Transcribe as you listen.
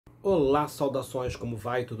Olá, saudações, como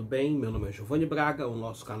vai? Tudo bem? Meu nome é Giovanni Braga, o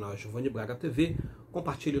nosso canal é Giovanni Braga TV.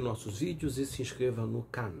 Compartilhe nossos vídeos e se inscreva no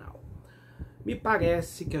canal. Me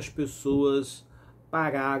parece que as pessoas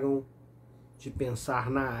pararam de pensar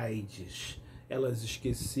na AIDS. Elas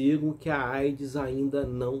esqueceram que a AIDS ainda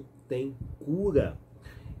não tem cura.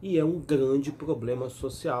 E é um grande problema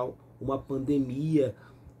social, uma pandemia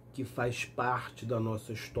que faz parte da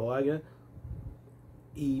nossa história.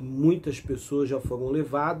 E muitas pessoas já foram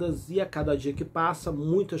levadas e a cada dia que passa,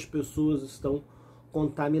 muitas pessoas estão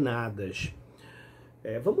contaminadas.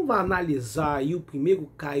 Vamos lá analisar aí o primeiro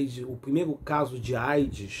caso de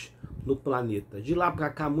AIDS no planeta. De lá para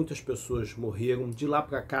cá, muitas pessoas morreram. De lá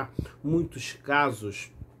para cá, muitos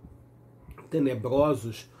casos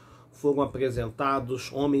tenebrosos foram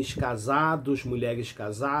apresentados. Homens casados, mulheres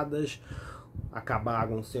casadas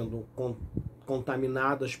acabaram sendo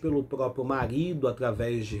contaminadas pelo próprio marido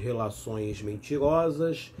através de relações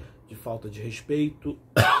mentirosas, de falta de respeito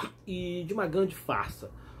e de uma grande farsa.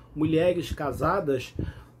 Mulheres casadas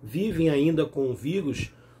vivem ainda com o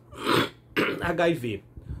vírus HIV.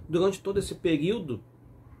 Durante todo esse período,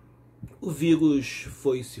 o vírus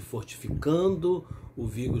foi se fortificando, o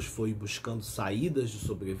vírus foi buscando saídas de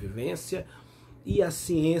sobrevivência e a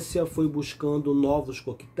ciência foi buscando novos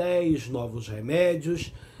coquetéis, novos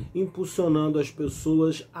remédios, impulsionando as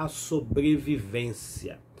pessoas à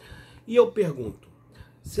sobrevivência. E eu pergunto,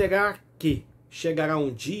 será que chegará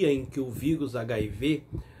um dia em que o vírus HIV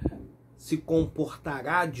se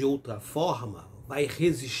comportará de outra forma? Vai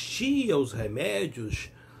resistir aos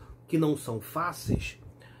remédios que não são fáceis?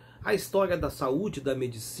 A história da saúde e da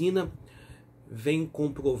medicina vem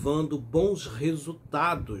comprovando bons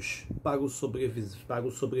resultados para os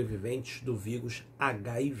sobreviventes do vírus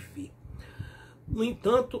HIV. No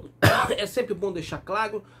entanto, é sempre bom deixar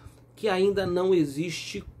claro que ainda não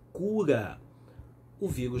existe cura. O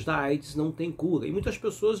vírus da AIDS não tem cura. E muitas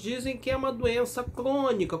pessoas dizem que é uma doença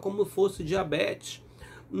crônica, como fosse diabetes.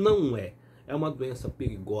 Não é. É uma doença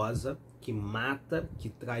perigosa, que mata, que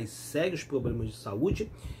traz sérios problemas de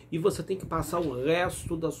saúde e você tem que passar o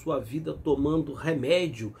resto da sua vida tomando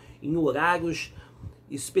remédio em horários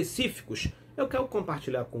específicos. Eu quero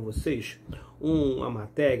compartilhar com vocês uma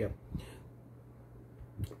matéria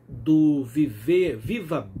do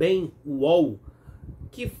Viva Bem UOL,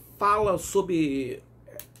 que fala sobre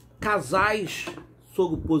casais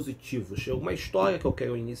soropositivos. É uma história que eu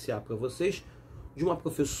quero iniciar para vocês de uma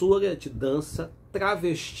professora de dança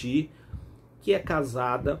travesti que é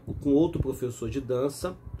casada com outro professor de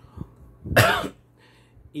dança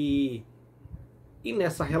e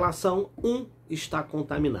nessa relação um está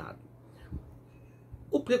contaminado.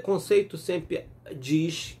 O preconceito sempre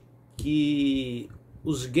diz que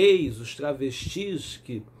os gays, os travestis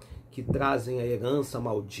que trazem a herança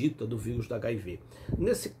maldita do vírus do HIV.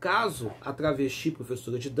 Nesse caso, a travesti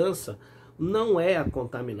professora de dança não é a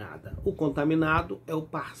contaminada. O contaminado é o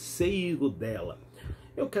parceiro dela.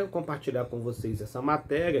 Eu quero compartilhar com vocês essa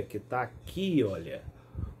matéria que está aqui, olha.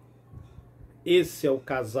 Esse é o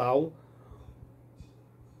casal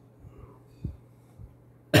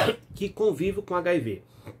que convive com HIV.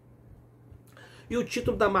 E o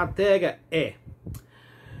título da matéria é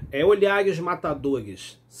Olhares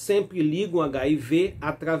matadores, sempre ligam HIV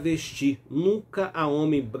a travesti, nunca a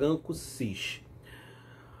homem branco cis.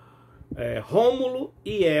 Rômulo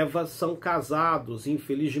e Eva são casados,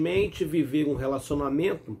 infelizmente viveram um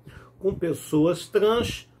relacionamento com pessoas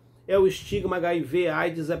trans, o estigma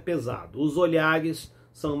HIV/AIDS é pesado, os olhares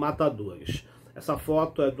são matadores. Essa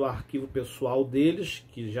foto é do arquivo pessoal deles,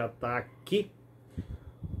 que já está aqui.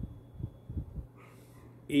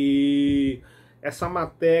 E essa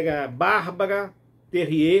matéria, Bárbara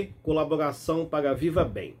Terrier, colaboração para Viva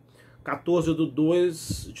Bem,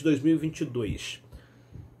 14/2/2022.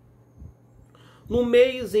 No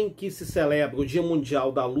mês em que se celebra o Dia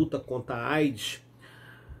Mundial da Luta contra a AIDS,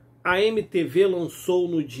 a MTV lançou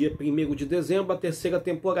no dia 1º de dezembro a terceira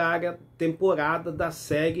temporada da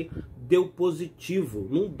série Deu Positivo,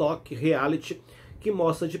 num doc-reality que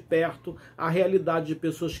mostra de perto a realidade de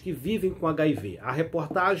pessoas que vivem com HIV. A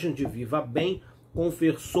reportagem de Viva Bem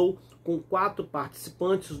conversou com 4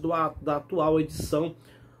 participantes da atual edição,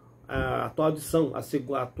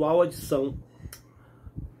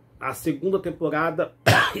 a segunda temporada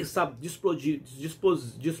está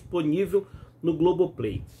disponível no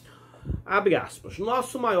Globoplay. Abre aspas.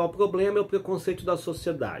 Nosso maior problema é o preconceito da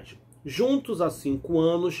sociedade. Juntos há 5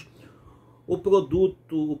 anos, o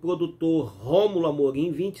produtor Rômulo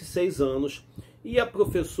Amorim, 26 anos, e a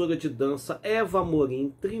professora de dança Eva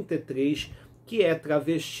Amorim, 33, que é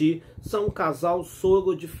travesti, são um casal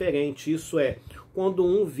soro diferente. Isso é, quando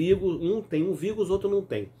um tem um vírus, outro não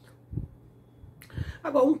tem.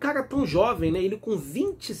 Agora, um cara tão jovem, né? Ele com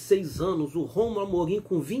 26 anos, o Rômulo Amorim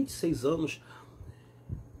com 26 anos,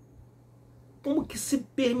 como que se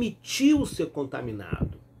permitiu ser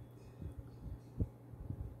contaminado?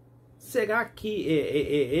 Será que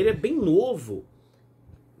ele é bem novo,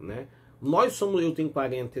 né? Eu tenho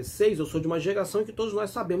 46, eu sou de uma geração em que todos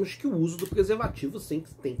nós sabemos que o uso do preservativo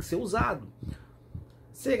tem que ser usado.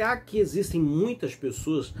 Será que existem muitas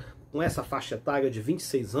pessoas com essa faixa etária de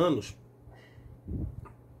 26 anos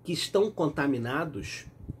que estão contaminados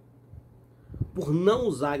por não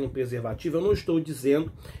usarem preservativo? Eu não estou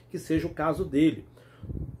dizendo que seja o caso dele,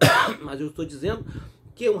 mas eu estou dizendo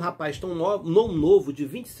que é um rapaz tão novo, de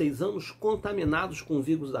 26 anos, contaminados com o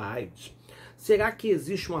vírus da AIDS. Será que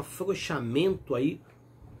existe um afrouxamento aí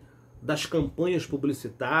das campanhas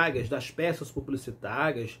publicitárias, das peças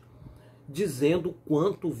publicitárias, dizendo o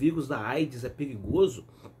quanto o vírus da AIDS é perigoso?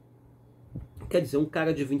 Quer dizer, um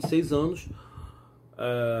cara de 26 anos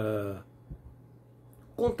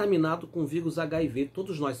contaminado com o vírus HIV.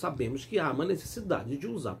 Todos nós sabemos que há uma necessidade de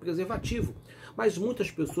usar preservativo, mas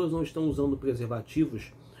muitas pessoas não estão usando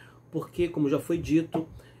preservativos porque, como já foi dito,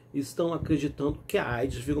 estão acreditando que a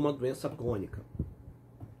AIDS vira uma doença crônica.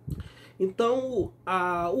 Então,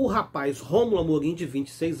 o rapaz Rômulo Amorim, de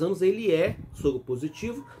 26 anos, ele é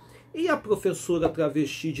soropositivo, e a professora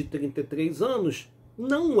travesti de 33 anos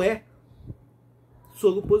não é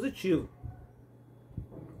soropositivo.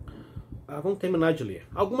 Vamos terminar de ler.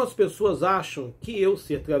 Algumas pessoas acham que eu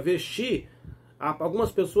ser travesti,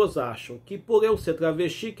 algumas pessoas acham que por eu ser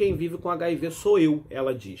travesti, quem vive com HIV sou eu,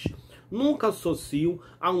 ela diz. Nunca associo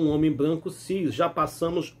a um homem branco cis, já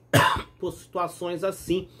passamos por situações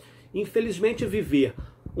assim. Infelizmente, viver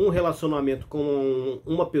um relacionamento com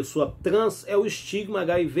uma pessoa trans é o estigma.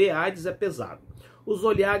 HIV, AIDS é pesado. Os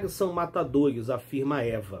olhares são matadores, afirma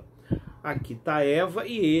Eva. Aqui está Eva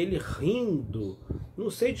e ele rindo. Não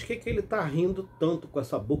sei de que ele está rindo tanto com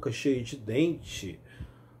essa boca cheia de dente,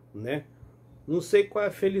 né? Não sei qual é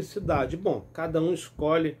a felicidade. Bom, cada um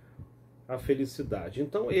escolhe a felicidade.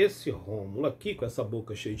 Então esse Rômulo aqui, com essa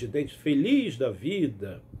boca cheia de dentes, feliz da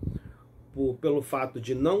vida, pelo fato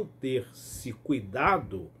de não ter se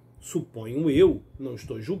cuidado, suponho eu, não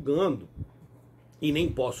estou julgando, e nem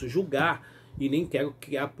posso julgar, e nem quero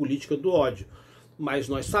criar a política do ódio, mas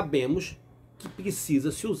nós sabemos que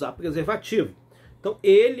precisa se usar preservativo. Então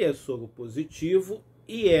ele é soropositivo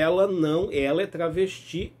e ela não, ela é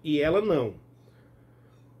travesti e ela não.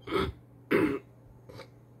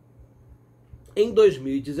 Em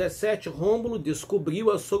 2017, Rômulo descobriu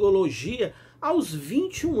a sorologia aos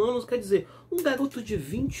 21 anos, quer dizer, um garoto de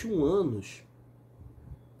 21 anos,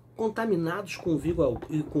 contaminados com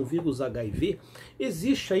vírus HIV.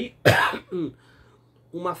 Existe aí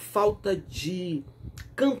uma falta de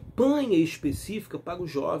campanha específica para o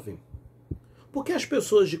jovem. Porque as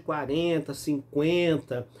pessoas de 40,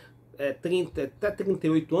 50, 30, até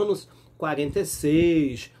 38 anos,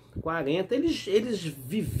 46, 40, eles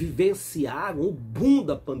vivenciaram o boom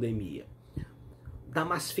da pandemia, da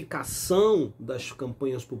massificação das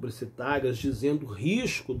campanhas publicitárias dizendo o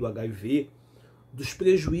risco do HIV, dos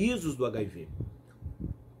prejuízos do HIV.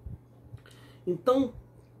 Então,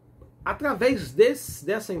 através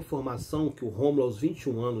dessa informação que o Rômulo aos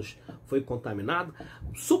 21 anos foi contaminado,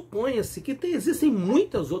 suponha-se que existem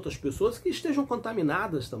muitas outras pessoas que estejam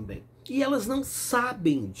contaminadas também. E elas não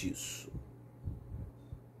sabem disso.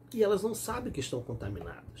 E elas não sabem que estão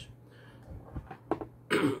contaminadas.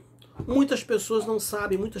 Muitas pessoas não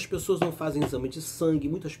sabem, muitas pessoas não fazem exame de sangue,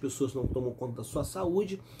 muitas pessoas não tomam conta da sua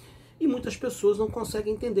saúde e muitas pessoas não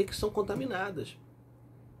conseguem entender que estão contaminadas.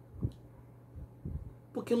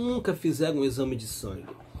 Porque nunca fizeram um exame de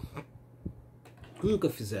sangue. Nunca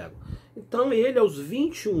fizeram. Então ele, aos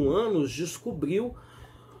 21 anos, descobriu,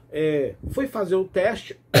 foi fazer o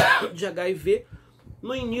teste de HIV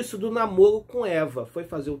no início do namoro com Eva. Foi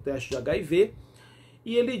fazer o teste de HIV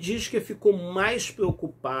e ele diz que ficou mais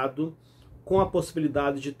preocupado com a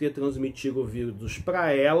possibilidade de ter transmitido o vírus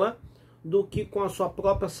para ela do que com a sua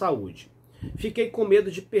própria saúde. Fiquei com medo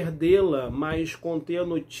de perdê-la, mas contei a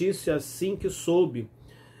notícia assim que soube.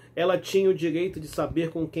 Ela tinha o direito de saber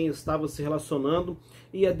com quem estava se relacionando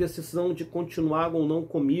e a decisão de continuar ou não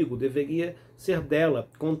comigo deveria ser dela,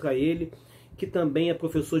 contra ele, que também é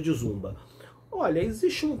professor de zumba. Olha,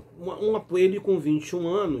 existe ele com 21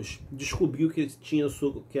 anos descobriu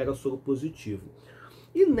que era soropositivo.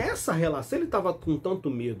 E nessa relação, ele estava com tanto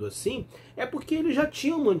medo assim, é porque ele já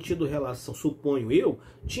tinha mantido relação, suponho eu,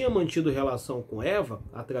 tinha mantido relação com Eva,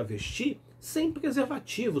 a travesti, sem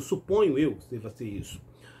preservativo, suponho eu que deva ser isso.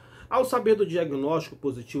 Ao saber do diagnóstico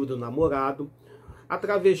positivo do namorado, a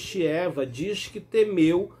travesti Eva diz que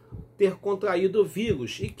temeu ter contraído o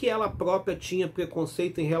vírus e que ela própria tinha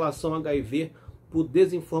preconceito em relação ao HIV por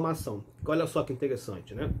desinformação. Olha só que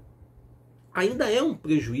interessante, né? Ainda é um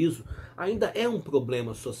prejuízo, ainda é um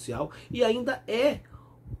problema social e ainda é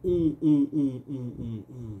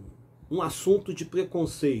um assunto de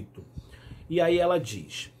preconceito. E aí ela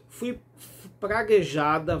diz: fui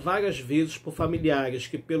praguejada várias vezes por familiares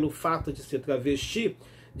que, pelo fato de ser travesti,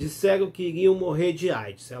 disseram que iriam morrer de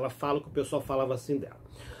AIDS. Ela fala que o pessoal falava assim dela.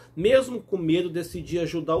 Mesmo com medo, decidi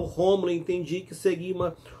ajudar o Rômulo e entendi que seria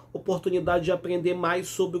uma oportunidade de aprender mais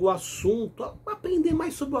sobre o assunto. Aprender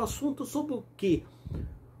mais sobre o assunto, sobre o quê?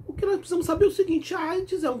 O que nós precisamos saber é o seguinte: a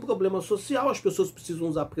AIDS é um problema social, as pessoas precisam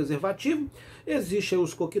usar preservativo, existem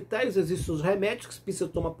os coquetéis, existem os remédios que precisa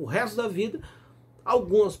tomar pro resto da vida.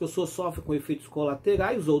 Algumas pessoas sofrem com efeitos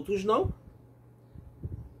colaterais, outros não.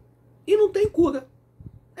 E não tem cura.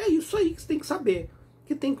 É isso aí que você tem que saber.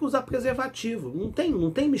 Que tem que usar preservativo. Não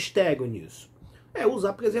tem mistério nisso. É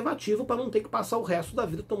usar preservativo para não ter que passar o resto da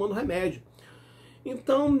vida tomando remédio.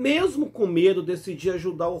 Então, mesmo com medo, decidi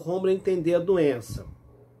ajudar o Rômulo a entender a doença.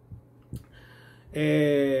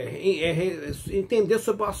 Entender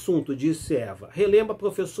sobre o assunto, disse Eva. Relembra a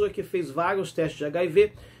professora que fez vários testes de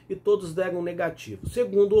HIV e todos deram negativo.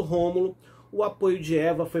 Segundo o Rômulo, o apoio de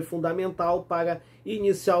Eva foi fundamental para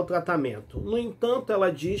iniciar o tratamento. No entanto,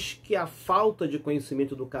 ela diz que a falta de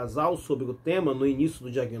conhecimento do casal sobre o tema no início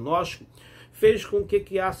do diagnóstico fez com que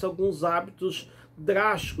criasse alguns hábitos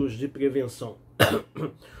drásticos de prevenção,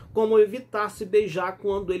 como evitar se beijar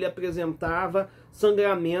quando ele apresentava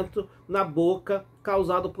sangramento na boca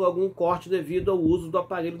causado por algum corte devido ao uso do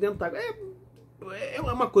aparelho dentário. É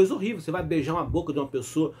uma coisa horrível. Você vai beijar uma boca de uma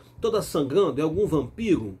pessoa toda sangrando, é algum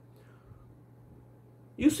vampiro?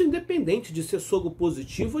 Isso independente de ser soro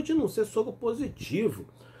positivo ou de não ser soro positivo.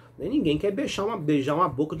 Ninguém quer beijar uma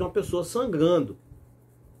boca de uma pessoa sangrando.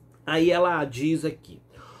 Aí ela diz aqui: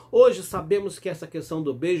 hoje sabemos que essa questão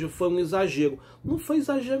do beijo foi um exagero. Não foi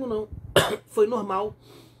exagero, não. Foi normal.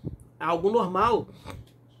 Algo normal.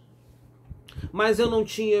 Mas eu não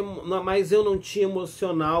tinha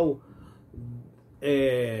emocional.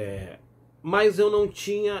 Mas eu não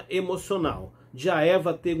tinha emocional de a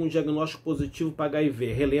Eva ter um diagnóstico positivo para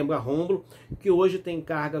HIV. Relembra Rômulo que hoje tem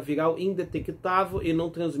carga viral indetectável e não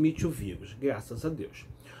transmite o vírus. Graças a Deus.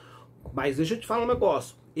 Mas deixa eu te falar um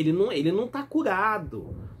negócio. Ele não está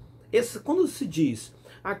curado. Quando se diz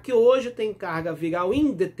aqui hoje tem carga viral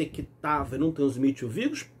indetectável e não transmite o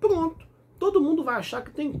vírus, pronto. Todo mundo vai achar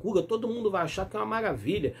que tem cura. Todo mundo vai achar que é uma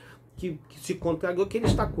maravilha. Que se contrariou, que ele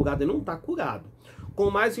está curado. Ele não está curado. Com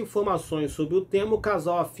mais informações sobre o tema, o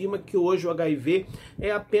casal afirma que hoje o HIV é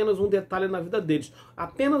apenas um detalhe na vida deles.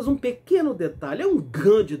 Apenas um pequeno detalhe. É um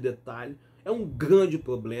grande detalhe. É um grande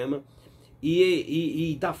problema.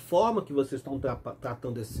 E da forma que vocês estão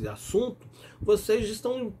tratando esse assunto, vocês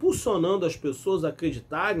estão impulsionando as pessoas a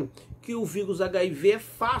acreditarem que o vírus HIV é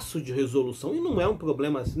fácil de resolução. E não é um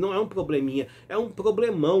problema assim, não é um probleminha, é um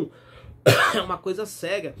problemão. É uma coisa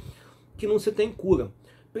séria que não se tem cura.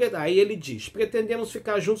 Aí ele diz: pretendemos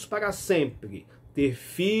ficar juntos para sempre, ter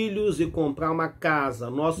filhos e comprar uma casa.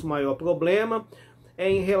 Nosso maior problema é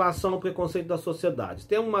em relação ao preconceito da sociedade.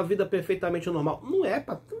 Ter uma vida perfeitamente normal. Não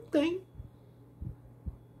tem.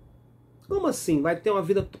 Como assim? Vai ter uma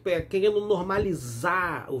vida querendo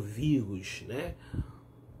normalizar o vírus, né?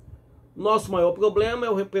 Nosso maior problema é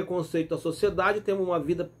o preconceito da sociedade. Temos uma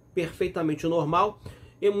vida perfeitamente normal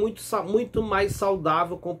e muito mais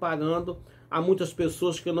saudável comparando a muitas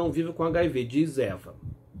pessoas que não vivem com HIV, diz Eva.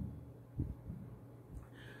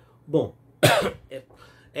 Bom,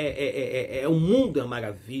 o mundo é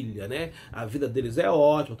maravilha, né? A vida deles é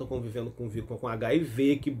ótima, estão convivendo com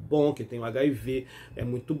HIV, que bom que tem o HIV, é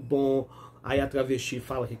muito bom. Aí a travesti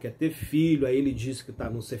fala que quer ter filho, aí ele diz que tá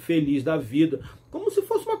não ser feliz da vida, como se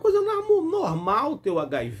fosse uma coisa normal ter o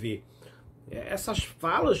HIV. Essas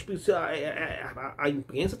falas, a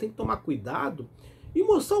imprensa tem que tomar cuidado e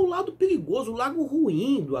mostrar o lado perigoso, o lado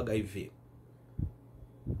ruim do HIV.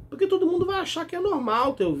 Porque todo mundo vai achar que é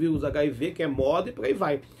normal ter o vírus HIV, que é moda e por aí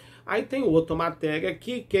vai. Aí tem outra matéria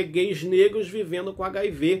aqui, que é gays negros vivendo com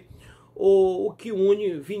HIV, o que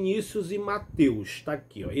une Vinícius e Mateus. Está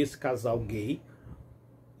aqui, ó, esse casal gay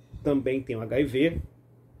também tem o HIV.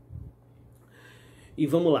 E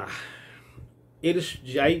vamos lá.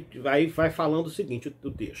 Aí vai falando o seguinte,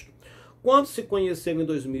 o texto. Quando se conheceram em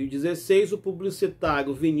 2016, o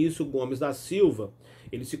publicitário Vinícius Gomes da Silva,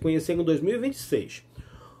 eles se conheceram em 2026.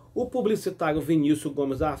 O publicitário Vinícius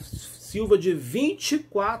Gomes da Silva, de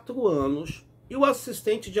 24 anos, e o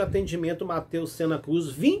assistente de atendimento Matheus Sena Cruz,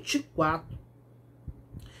 24,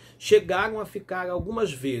 chegaram a ficar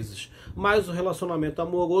algumas vezes, mas o relacionamento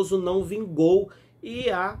amoroso não vingou e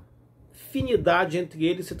a afinidade entre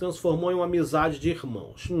eles se transformou em uma amizade de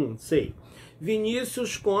irmãos. Sei.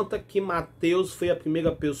 Vinícius conta que Matheus foi a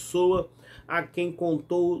primeira pessoa a quem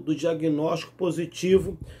contou do diagnóstico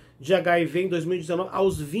positivo de HIV em 2019,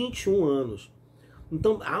 aos 21 anos.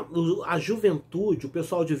 Então, a juventude, o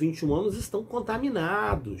pessoal de 21 anos, estão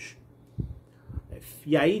contaminados.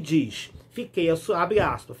 E aí diz, abre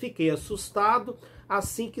aspas, fiquei assustado,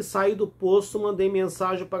 assim que saí do posto, mandei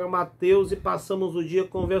mensagem para Matheus e passamos o dia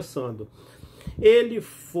conversando. Ele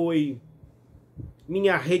foi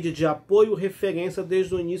minha rede de apoio, referência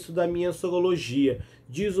desde o início da minha sorologia,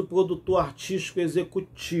 diz o produtor artístico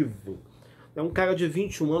executivo. É um cara de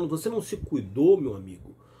 21 anos, você não se cuidou, meu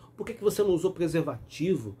amigo? Por que você não usou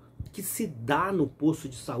preservativo que se dá no posto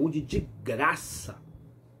de saúde de graça?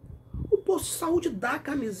 O posto de saúde dá a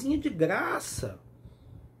camisinha de graça.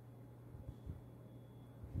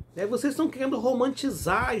 Vocês estão querendo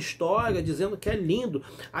romantizar a história, dizendo que é lindo.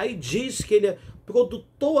 Aí diz que ele é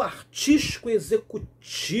produtor artístico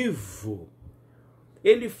executivo.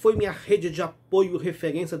 Ele foi minha rede de apoio,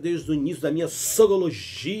 referência desde o início da minha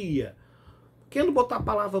sorologia. Querendo botar a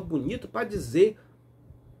palavra bonita para dizer,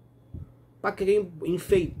 para querer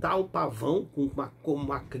enfeitar o pavão com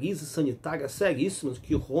uma crise sanitária seríssima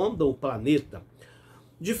que ronda o planeta.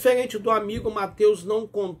 Diferente do amigo, Matheus não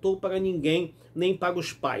contou para ninguém, nem para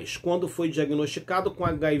os pais, quando foi diagnosticado com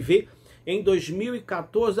HIV em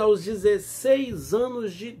 2014, aos 16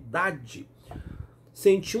 anos de idade.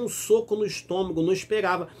 Sentiu um soco no estômago, não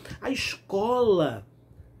esperava. A escola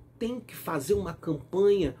tem que fazer uma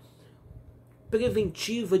campanha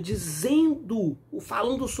preventiva,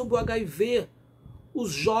 falando sobre o HIV.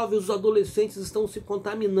 Os jovens, os adolescentes estão se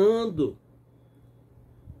contaminando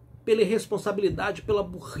pela irresponsabilidade, pela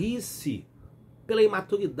burrice, pela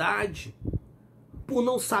imaturidade, por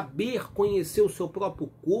não saber conhecer o seu próprio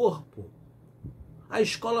corpo. A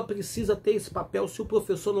escola precisa ter esse papel. Se o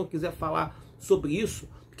professor não quiser falar sobre isso,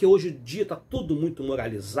 porque hoje em dia está tudo muito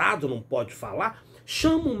moralizado, não pode falar,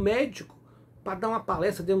 chama um médico para dar uma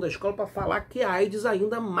palestra dentro da escola para falar que a AIDS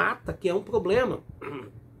ainda mata, que é um problema.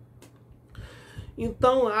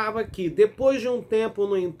 Então, aqui, depois de um tempo,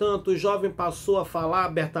 no entanto, o jovem passou a falar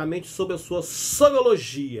abertamente sobre a sua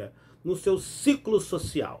sorologia no seu ciclo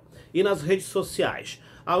social e nas redes sociais,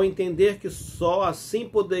 ao entender que só assim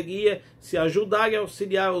poderia se ajudar e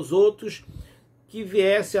auxiliar os outros que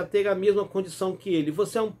viesse a ter a mesma condição que ele.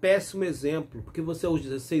 Você é um péssimo exemplo, porque você aos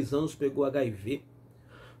 16 anos pegou HIV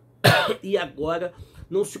e agora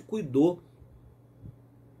não se cuidou.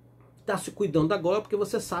 Está se cuidando agora porque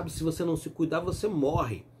você sabe, se você não se cuidar, você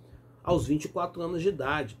morre aos 24 anos de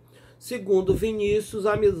idade. Segundo Vinícius,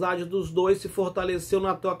 a amizade dos dois se fortaleceu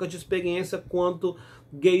na troca de experiência quanto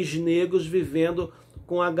gays negros vivendo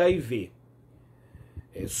com HIV.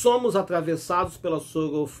 Somos atravessados pela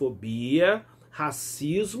sorofobia,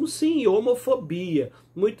 racismo, sim, e homofobia.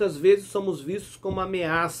 Muitas vezes somos vistos como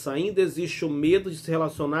ameaça. Ainda existe o medo de se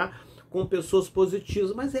relacionar com pessoas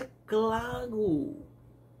positivas. Mas é claro,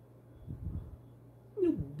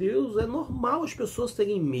 meu Deus, é normal as pessoas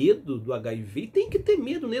terem medo do HIV. E tem que ter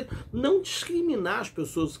medo mesmo. Não discriminar as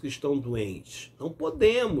pessoas que estão doentes. Não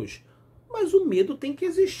podemos. Mas o medo tem que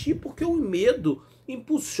existir, porque o medo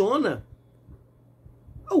impulsiona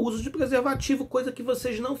o uso de preservativo, coisa que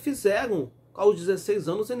vocês não fizeram aos 16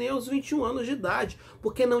 anos e nem aos 21 anos de idade,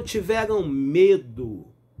 porque não tiveram medo.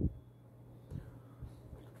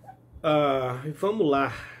 Vamos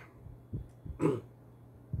lá.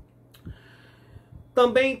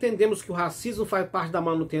 Também entendemos que o racismo faz parte da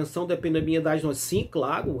manutenção, depende da minha idade. Sim,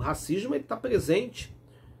 claro, o racismo está presente.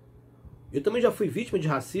 Eu também já fui vítima de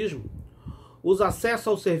racismo. Os acessos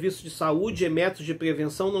ao serviço de saúde e métodos de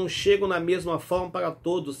prevenção não chegam na mesma forma para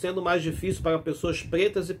todos, sendo mais difícil para pessoas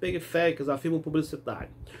pretas e periféricas, afirma o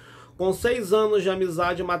publicitário. Com 6 anos de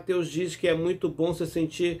amizade, Matheus diz que é muito bom se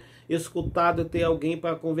sentir escutado e ter alguém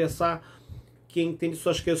para conversar que entende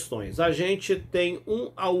suas questões. A gente tem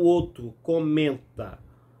um ao outro, comenta.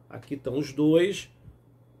 Aqui estão os dois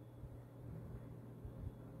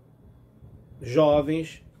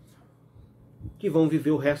jovens que vão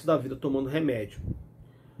viver o resto da vida tomando remédio.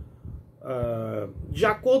 De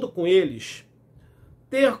acordo com eles,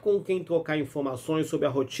 ter com quem trocar informações sobre a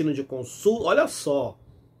rotina de consulta... Olha só.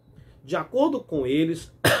 De acordo com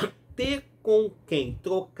eles, ter com quem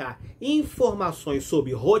trocar informações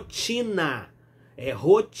sobre rotina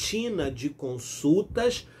de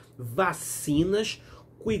consultas, vacinas,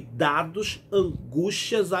 cuidados,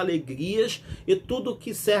 angústias, alegrias e tudo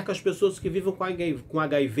que cerca as pessoas que vivem com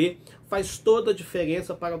HIV faz toda a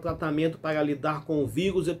diferença para o tratamento, para lidar com o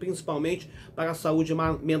vírus e principalmente para a saúde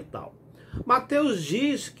mental. Mateus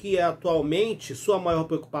diz que atualmente sua maior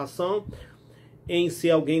preocupação em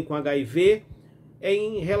ser alguém com HIV é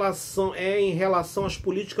em relação às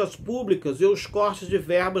políticas públicas e os cortes de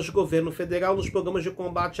verbas do governo federal nos programas de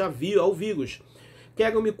combate ao vírus.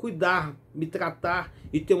 Quero me cuidar, me tratar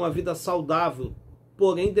e ter uma vida saudável,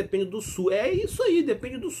 porém depende do SUS. É isso aí,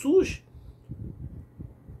 depende do SUS.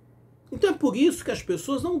 Então é por isso que as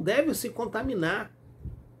pessoas não devem se contaminar,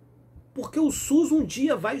 porque o SUS um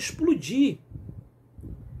dia vai explodir.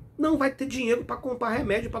 Não vai ter dinheiro para comprar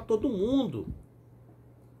remédio para todo mundo.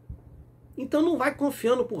 Então não vai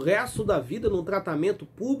confiando pro resto da vida no tratamento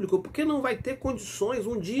público, porque não vai ter condições,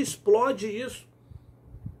 um dia explode isso.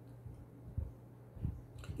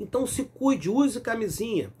 Então se cuide, use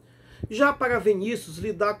camisinha. Já para Vinícius,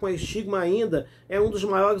 lidar com a estigma ainda é um dos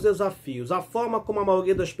maiores desafios. A forma como a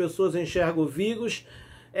maioria das pessoas enxerga o vírus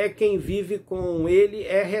é quem vive com ele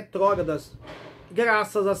é retrógrada.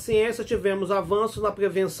 Graças à ciência tivemos avanços na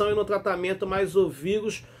prevenção e no tratamento, mas o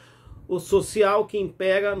vírus, o social que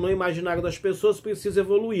impera no imaginário das pessoas precisa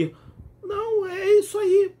evoluir. Não, é isso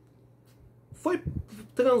aí.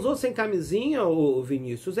 Transou sem camisinha, o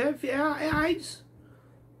Vinícius, é AIDS.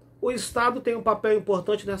 O Estado tem um papel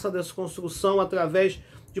importante nessa desconstrução através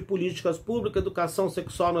de políticas públicas, educação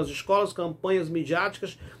sexual nas escolas, campanhas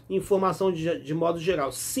midiáticas, informação de modo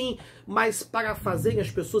geral. Sim, mas para fazerem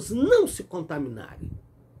as pessoas não se contaminarem.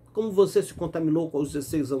 Como você se contaminou com os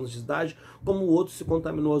 16 anos de idade, como o outro se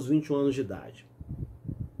contaminou aos 21 anos de idade.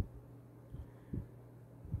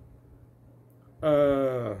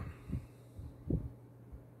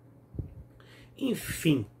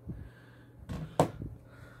 Enfim.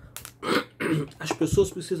 As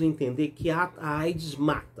pessoas precisam entender que a AIDS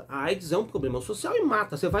mata. A AIDS é um problema social e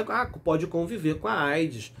mata. Você pode conviver com a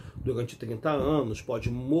AIDS durante 30 anos,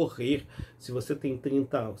 pode morrer. Se você tem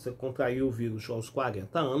 30, você contraiu o vírus aos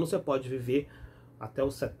 40 anos, você pode viver até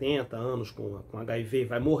os 70 anos com HIV e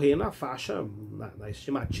vai morrer na faixa, na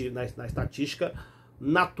estimativa, na estatística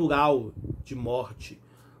natural de morte,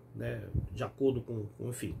 né? De acordo com,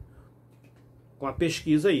 enfim, com a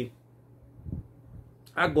pesquisa aí.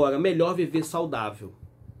 Agora, melhor viver saudável.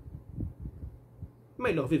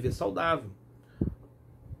 Melhor viver saudável.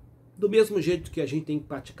 Do mesmo jeito que a gente tem que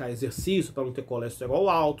praticar exercício para não ter colesterol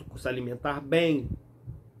alto, se alimentar bem,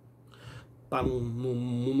 para não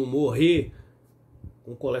morrer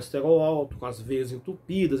com colesterol alto, com as veias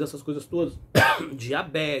entupidas, essas coisas todas,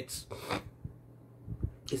 diabetes,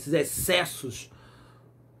 esses excessos,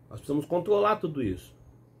 nós precisamos controlar tudo isso.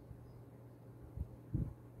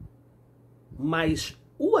 Mas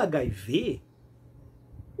o HIV,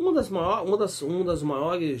 uma das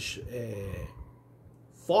maiores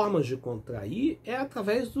formas de contrair é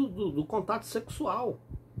através do contato sexual.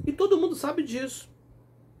 E todo mundo sabe disso.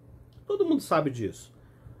 Todo mundo sabe disso.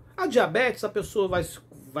 A diabetes, a pessoa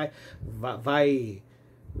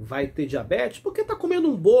vai ter diabetes porque está comendo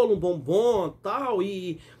um bolo, um bombom tal,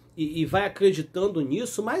 e vai acreditando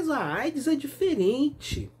nisso, mas a AIDS é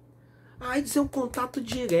diferente. A AIDS é um contato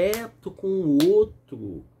direto com o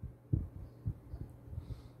outro.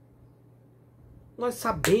 Nós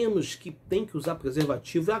sabemos que tem que usar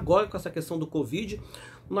preservativo. E agora, com essa questão do Covid,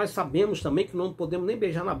 nós sabemos também que não podemos nem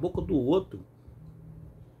beijar na boca do outro.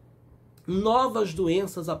 Novas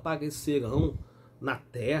doenças aparecerão na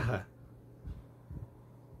Terra.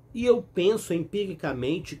 E eu penso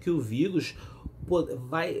empiricamente que o vírus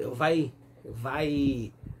vai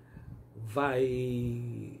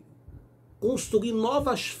construir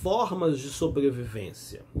novas formas de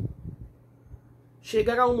sobrevivência.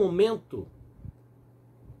 Chegará um momento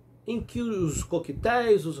em que os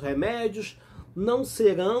coquetéis, os remédios, não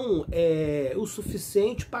serão o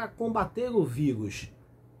suficiente para combater o vírus.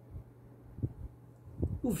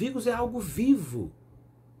 O vírus é algo vivo.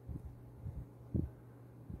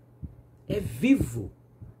 É vivo.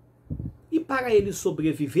 E para ele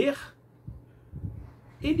sobreviver,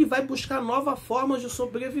 ele vai buscar novas formas de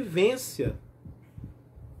sobrevivência.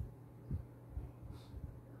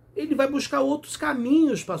 Ele vai buscar outros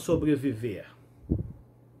caminhos para sobreviver.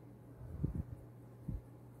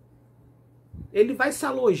 Ele vai se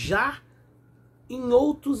alojar em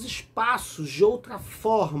outros espaços, de outra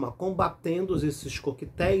forma, combatendo esses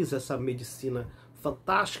coquetéis, essa medicina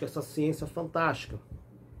fantástica, essa ciência fantástica.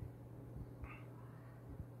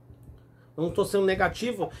 Não estou sendo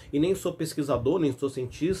negativo e nem sou pesquisador, nem sou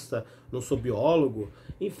cientista, não sou biólogo.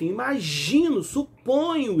 Enfim, imagino,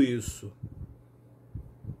 suponho isso.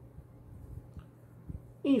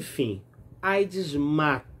 Enfim, AIDS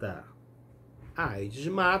mata. A AIDS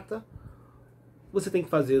mata. Você tem que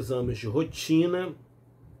fazer exames de rotina,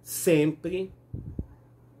 sempre,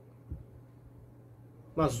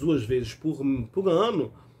 umas 2 vezes por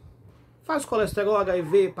ano. Faz colesterol,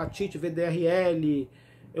 HIV, hepatite, VDRL,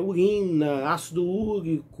 urina, ácido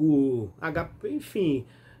úrico, HP, enfim,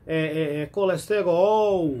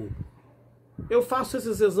 colesterol. Eu faço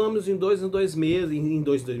esses exames em 2 meses,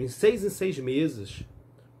 em 6 meses,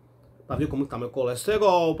 para ver como está meu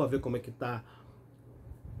colesterol, para ver como é que está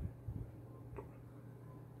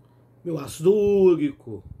meu ácido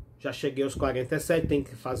úrico. Já cheguei aos 47, tem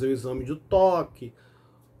que fazer o exame de toque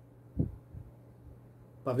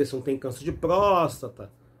para ver se não tem câncer de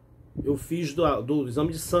próstata. Eu fiz do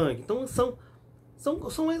exame de sangue. Então são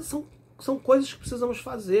coisas que precisamos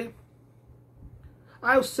fazer.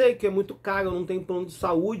 Ah, eu sei que é muito caro, eu não tenho plano de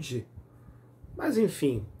saúde. Mas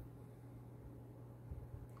enfim,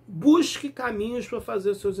 busque caminhos para fazer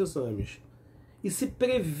os seus exames. E se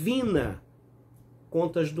previna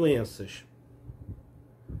contra as doenças.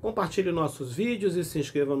 Compartilhe nossos vídeos e se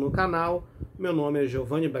inscreva no canal. Meu nome é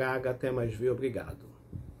Giovanni Braga. Até mais ver. Obrigado.